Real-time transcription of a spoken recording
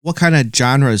What kind of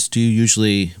genres do you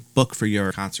usually book for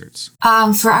your concerts?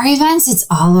 For our events, it's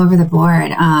all over the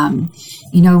board.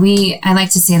 I like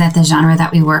to say that the genre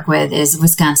that we work with is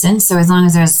Wisconsin. So as long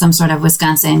as there's some sort of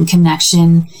Wisconsin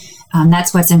connection,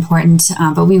 that's what's important.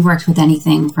 But we worked with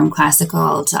anything from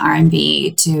classical to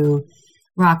R&B to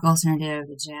rock, alternative,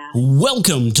 jazz.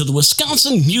 Welcome to the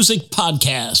Wisconsin Music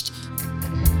Podcast.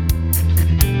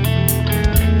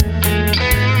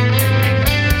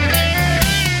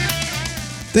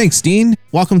 Thanks, Dean.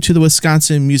 Welcome to the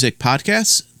Wisconsin Music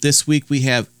Podcast. This week we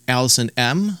have Allison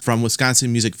M. from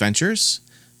Wisconsin Music Ventures.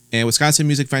 And Wisconsin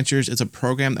Music Ventures is a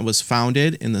program that was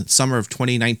founded in the summer of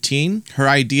 2019. Her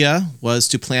idea was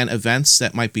to plan events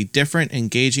that might be different,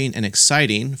 engaging, and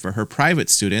exciting for her private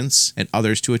students and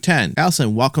others to attend.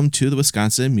 Allison, welcome to the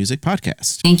Wisconsin Music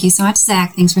Podcast. Thank you so much,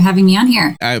 Zach. Thanks for having me on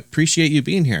here. I appreciate you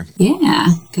being here. Yeah,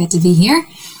 good to be here.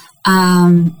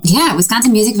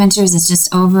 Wisconsin Music Ventures is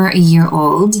just over a year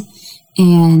old,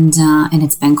 and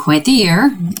it's been quite the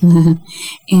year.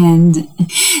 And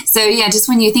so, just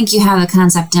when you think you have a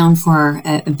concept down for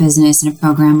a business and a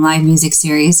program, live music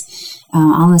series,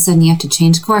 all of a sudden you have to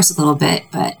change course a little bit.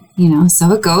 But,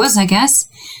 so it goes, I guess,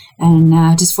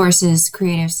 and just forces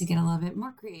creatives to get a little bit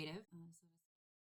more creative.